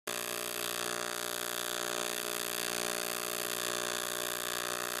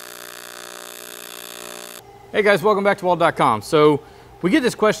Hey guys, welcome back to Weld.com. So we get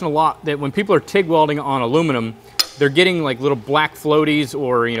this question a lot that when people are TIG welding on aluminum, they're getting like little black floaties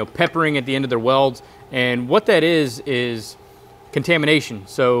or peppering at the end of their welds. And what that is contamination.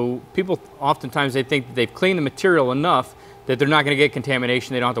 So people oftentimes they think that they've cleaned the material enough that they're not going to get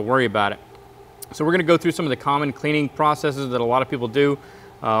contamination. They don't have to worry about it. So we're going to go through some of the common cleaning processes that a lot of people do.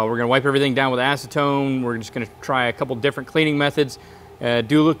 We're going to wipe everything down with acetone. We're just going to try a couple different cleaning methods.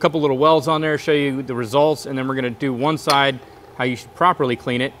 Do a couple little welds on there, show you the results, and then we're going to do one side how you should properly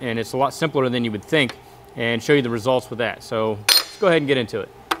clean it, and it's a lot simpler than you would think, and show you the results with that. So let's go ahead and get into it.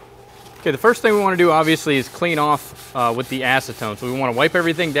 Okay, the first thing we want to do obviously is clean off with the acetone. So we want to wipe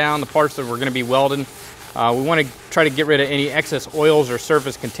everything down, the parts that we're going to be welding. We want to try to get rid of any excess oils or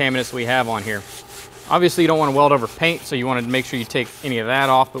surface contaminants we have on here. Obviously you don't want to weld over paint, so you want to make sure you take any of that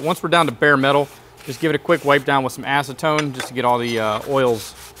off, but once we're down to bare metal, just give it a quick wipe down with some acetone just to get all the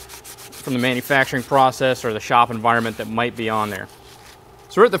oils from the manufacturing process or the shop environment that might be on there.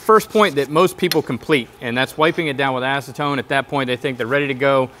 So we're at the first point that most people complete, and that's wiping it down with acetone. At that point they think they're ready to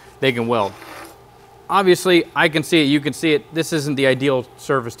go, they can weld. Obviously I can see it, you can see it, this isn't the ideal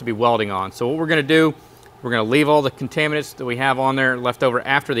surface to be welding on. So what we're going to do, we're going to leave all the contaminants that we have on there left over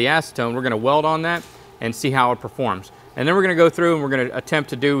after the acetone. We're going to weld on that and see how it performs. And then we're going to go through and we're going to attempt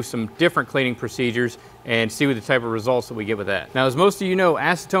to do some different cleaning procedures and see what the type of results that we get with that. Now, as most of you know,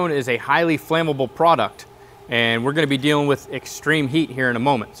 acetone is a highly flammable product, and we're going to be dealing with extreme heat here in a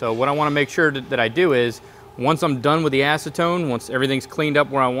moment. So what I want to make sure that I do is, once I'm done with the acetone, once everything's cleaned up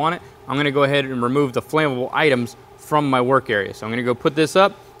where I want it, I'm going to go ahead and remove the flammable items from my work area. So I'm going to go put this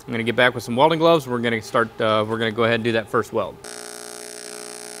up. I'm going to get back with some welding gloves. We're going to start. We're going to go ahead and do that first weld.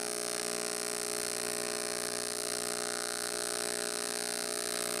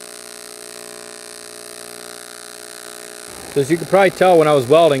 So as you can probably tell when I was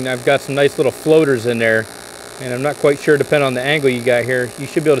welding, I've got some nice little floaters in there, and I'm not quite sure, depending on the angle you got here, you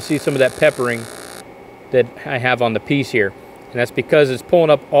should be able to see some of that peppering that I have on the piece here. And that's because it's pulling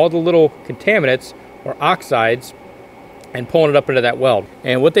up all the little contaminants or oxides and pulling it up into that weld.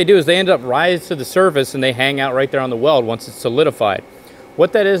 And what they do is they end up rise to the surface and they hang out right there on the weld once it's solidified.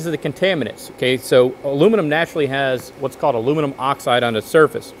 What that is the contaminants. Okay, so aluminum naturally has what's called aluminum oxide on the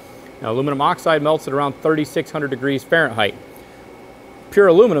surface. Now, aluminum oxide melts at around 3,600 degrees Fahrenheit. Pure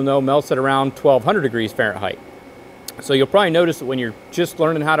aluminum, though, melts at around 1,200 degrees Fahrenheit. So you'll probably notice that when you're just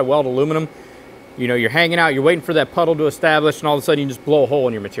learning how to weld aluminum, you're hanging out, you're waiting for that puddle to establish, and all of a sudden you just blow a hole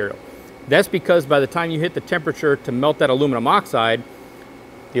in your material. That's because by the time you hit the temperature to melt that aluminum oxide,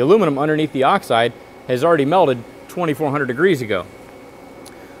 the aluminum underneath the oxide has already melted 2,400 degrees ago.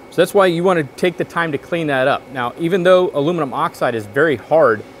 So that's why you want to take the time to clean that up. Now, even though aluminum oxide is very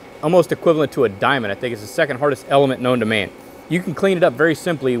hard, almost equivalent to a diamond. I think it's the second hardest element known to man. You can clean it up very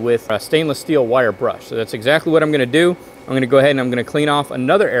simply with a stainless steel wire brush. So that's exactly what I'm going to do. I'm going to go ahead and I'm going to clean off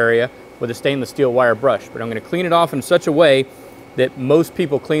another area with a stainless steel wire brush. But I'm going to clean it off in such a way that most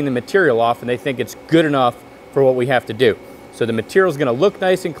people clean the material off and they think it's good enough for what we have to do. So the material is going to look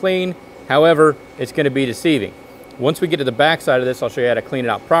nice and clean. However, it's going to be deceiving. Once we get to the back side of this, I'll show you how to clean it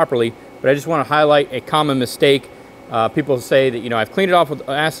out properly. But I just want to highlight a common mistake. People say that, I've cleaned it off with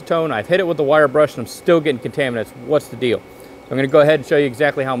acetone, I've hit it with the wire brush, and I'm still getting contaminants. What's the deal? So I'm going to go ahead and show you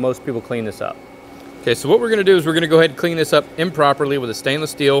exactly how most people clean this up. Okay, so what we're going to do is we're going to go ahead and clean this up improperly with a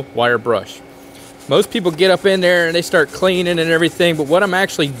stainless steel wire brush. Most people get up in there and they start cleaning and everything, but what I'm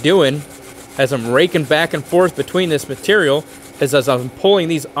actually doing as I'm raking back and forth between this material is as I'm pulling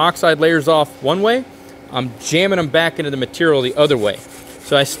these oxide layers off one way, I'm jamming them back into the material the other way.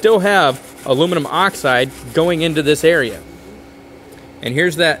 So I still have aluminum oxide going into this area. And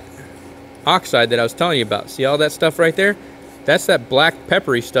here's that oxide that I was telling you about. See all that stuff right there? That's that black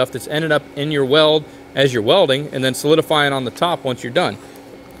peppery stuff that's ended up in your weld as you're welding and then solidifying on the top once you're done.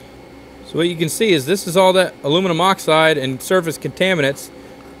 So what you can see is this is all that aluminum oxide and surface contaminants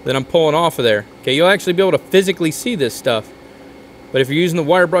that I'm pulling off of there. Okay, you'll actually be able to physically see this stuff. But if you're using the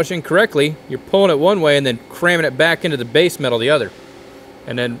wire brush incorrectly, you're pulling it one way and then cramming it back into the base metal the other.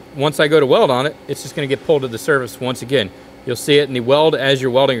 And then once I go to weld on it, it's just going to get pulled to the surface once again. You'll see it in the weld as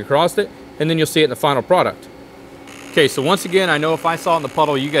you're welding across it, and then you'll see it in the final product. Okay, so once again, I know if I saw it in the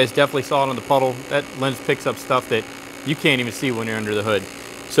puddle, you guys definitely saw it in the puddle. That lens picks up stuff that you can't even see when you're under the hood.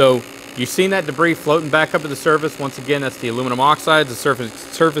 So you've seen that debris floating back up to the surface. Once again, that's the aluminum oxides, the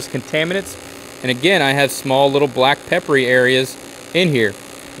surface contaminants. And again, I have small little black peppery areas in here.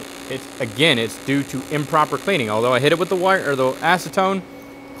 It's due to improper cleaning. Although I hit it with the wire or the acetone,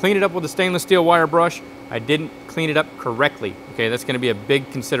 clean it up with a stainless steel wire brush, I didn't clean it up correctly. Okay, that's going to be a big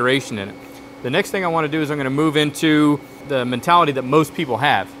consideration in it. The next thing I want to do is I'm going to move into the mentality that most people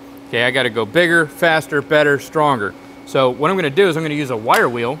have. Okay, I got to go bigger, faster, better, stronger. So what I'm going to do is I'm going to use a wire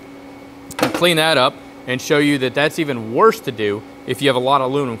wheel and clean that up and show you that that's even worse to do if you have a lot of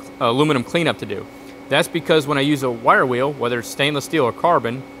aluminum cleanup to do. That's because when I use a wire wheel, whether it's stainless steel or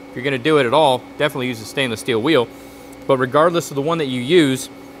carbon, if you're going to do it at all, definitely use a stainless steel wheel. But regardless of the one that you use,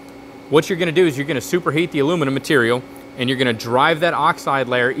 what you're going to do is you're going to superheat the aluminum material and you're going to drive that oxide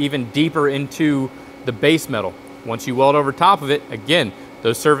layer even deeper into the base metal. Once you weld over top of it, again,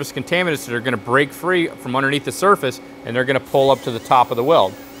 those surface contaminants that are going to break free from underneath the surface and they're going to pull up to the top of the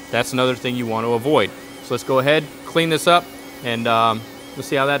weld. That's another thing you want to avoid. So let's go ahead, clean this up, and we'll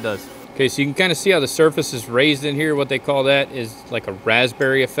see how that does. Okay, so you can kind of see how the surface is raised in here. What they call that is like a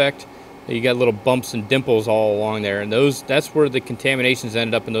raspberry effect. You got little bumps and dimples all along there, and that's where the contaminations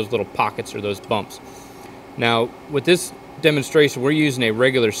ended up, in those little pockets or those bumps. Now, with this demonstration, we're using a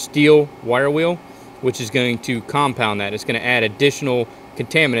regular steel wire wheel, which is going to compound that. It's going to add additional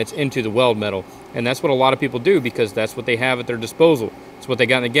contaminants into the weld metal, and that's what a lot of people do because that's what they have at their disposal. It's what they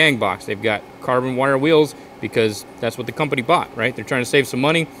got in the gang box. They've got carbon wire wheels because that's what the company bought, right? They're trying to save some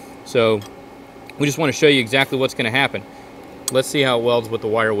money, so we just want to show you exactly what's going to happen. Let's see how it welds with the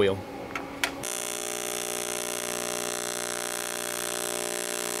wire wheel.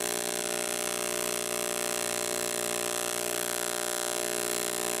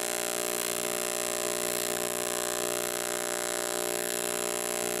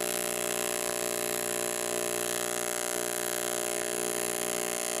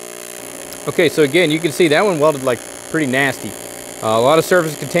 Okay, so again, you can see that one welded like pretty nasty. A lot of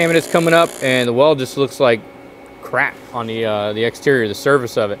surface contaminants coming up, and the weld just looks like crap on the exterior, the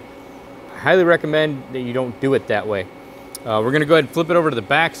surface of it. I highly recommend that you don't do it that way. We're going to go ahead and flip it over to the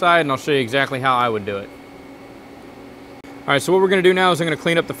back side, and I'll show you exactly how I would do it. All right, so what we're going to do now is I'm going to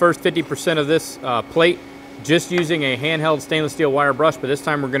clean up the first 50% of this plate just using a handheld stainless steel wire brush, but this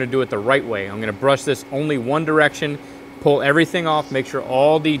time we're going to do it the right way. I'm going to brush this only one direction, pull everything off, make sure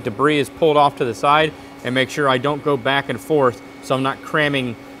all the debris is pulled off to the side, and make sure I don't go back and forth so I'm not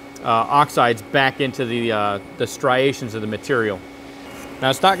cramming oxides back into the striations of the material.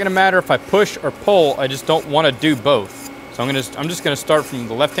 Now, it's not going to matter if I push or pull, I just don't want to do both. So I'm just going to start from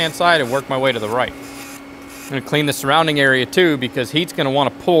the left-hand side and work my way to the right. I'm going to clean the surrounding area too, because heat's going to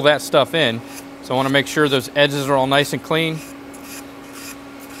want to pull that stuff in. So I want to make sure those edges are all nice and clean.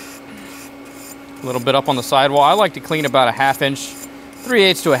 A little bit up on the sidewall. I like to clean about a 1/2 inch,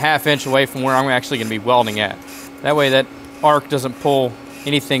 3/8 to a 1/2 inch away from where I'm actually going to be welding at. That way that arc doesn't pull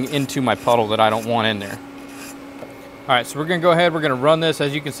anything into my puddle that I don't want in there. All right, so we're going to go ahead, we're going to run this.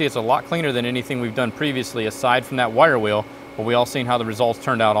 As you can see, it's a lot cleaner than anything we've done previously aside from that wire wheel, but we all seen how the results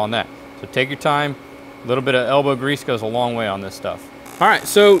turned out on that. So take your time. A little bit of elbow grease goes a long way on this stuff. All right,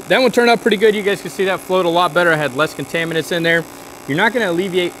 so that one turned out pretty good. You guys can see that flowed a lot better. I had less contaminants in there. You're not going to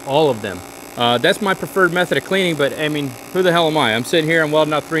alleviate all of them. That's my preferred method of cleaning, but I mean, who the hell am I? I'm sitting here, I'm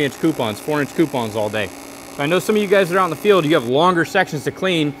welding out 3-inch coupons, 4-inch coupons all day. So I know some of you guys that are out in the field, you have longer sections to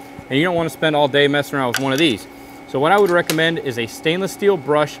clean, and you don't want to spend all day messing around with one of these. So what I would recommend is a stainless steel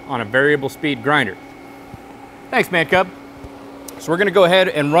brush on a variable speed grinder. Thanks, Man Cub. So we're going to go ahead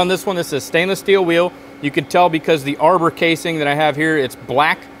and run this one. This is a stainless steel wheel. You can tell because the arbor casing that I have here, it's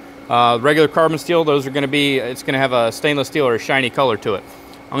black. Regular carbon steel, those are going to be, it's going to have a stainless steel or a shiny color to it.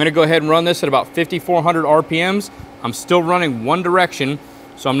 I'm going to go ahead and run this at about 5,400 RPMs. I'm still running one direction,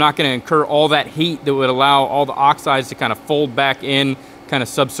 so I'm not going to incur all that heat that would allow all the oxides to kind of fold back in, kind of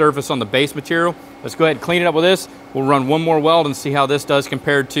subsurface on the base material. Let's go ahead and clean it up with this. We'll run one more weld and see how this does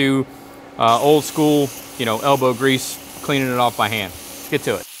compared to old school, you know, elbow grease, cleaning it off by hand. Let's get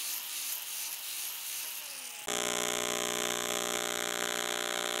to it.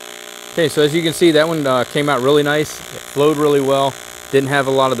 Okay, so as you can see, that one came out really nice. It flowed really well. Didn't have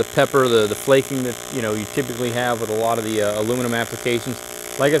a lot of the pepper, the flaking that you typically have with a lot of the aluminum applications.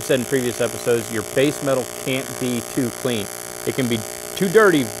 Like I've said in previous episodes, your base metal can't be too clean. It can be too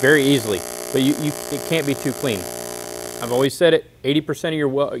dirty very easily, but it can't be too clean. I've always said it, 80%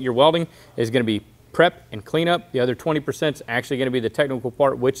 of your welding is going to be prep and cleanup. The other 20% is actually going to be the technical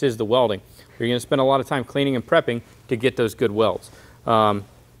part, which is the welding. You're going to spend a lot of time cleaning and prepping to get those good welds. So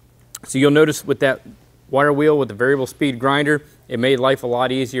you'll notice with that wire wheel with the variable speed grinder, it made life a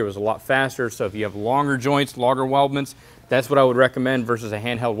lot easier. It was a lot faster. So if you have longer joints, longer weldments, that's what I would recommend versus a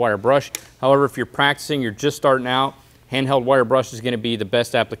handheld wire brush. However, if you're practicing, you're just starting out, handheld wire brush is going to be the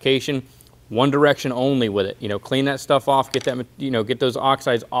best application. One direction only with it. Clean that stuff off, get that, get those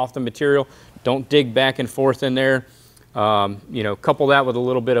oxides off the material. Don't dig back and forth in there. Couple that with a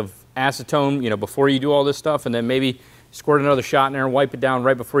little bit of acetone, before you do all this stuff, and then maybe squirt another shot in there and wipe it down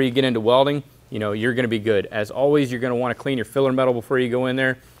right before you get into welding. You're going to be good. As always, you're going to want to clean your filler metal before you go in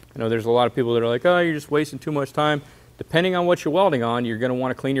there. I know there's a lot of people that are like, oh, you're just wasting too much time. Depending on what you're welding on, you're going to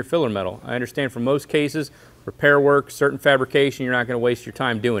want to clean your filler metal. I understand for most cases, repair work, certain fabrication, you're not going to waste your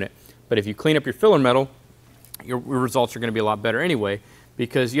time doing it. But if you clean up your filler metal, your results are going to be a lot better anyway,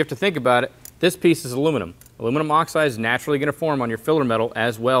 because you have to think about it. This piece is aluminum. Aluminum oxide is naturally going to form on your filler metal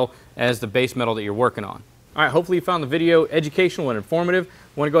as well as the base metal that you're working on. All right, hopefully you found the video educational and informative.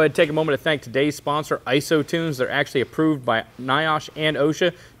 I want to go ahead and take a moment to thank today's sponsor, ACETONE. They're actually approved by NIOSH and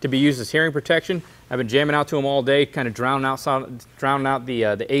OSHA to be used as hearing protection. I've been jamming out to them all day, kind of drowning out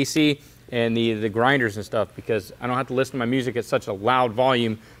the AC and the grinders and stuff, because I don't have to listen to my music at such a loud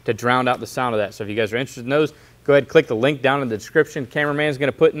volume to drown out the sound of that. So if you guys are interested in those, go ahead and click the link down in the description. Cameraman's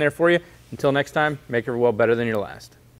going to put in there for you. Until next time, make your world better than your last.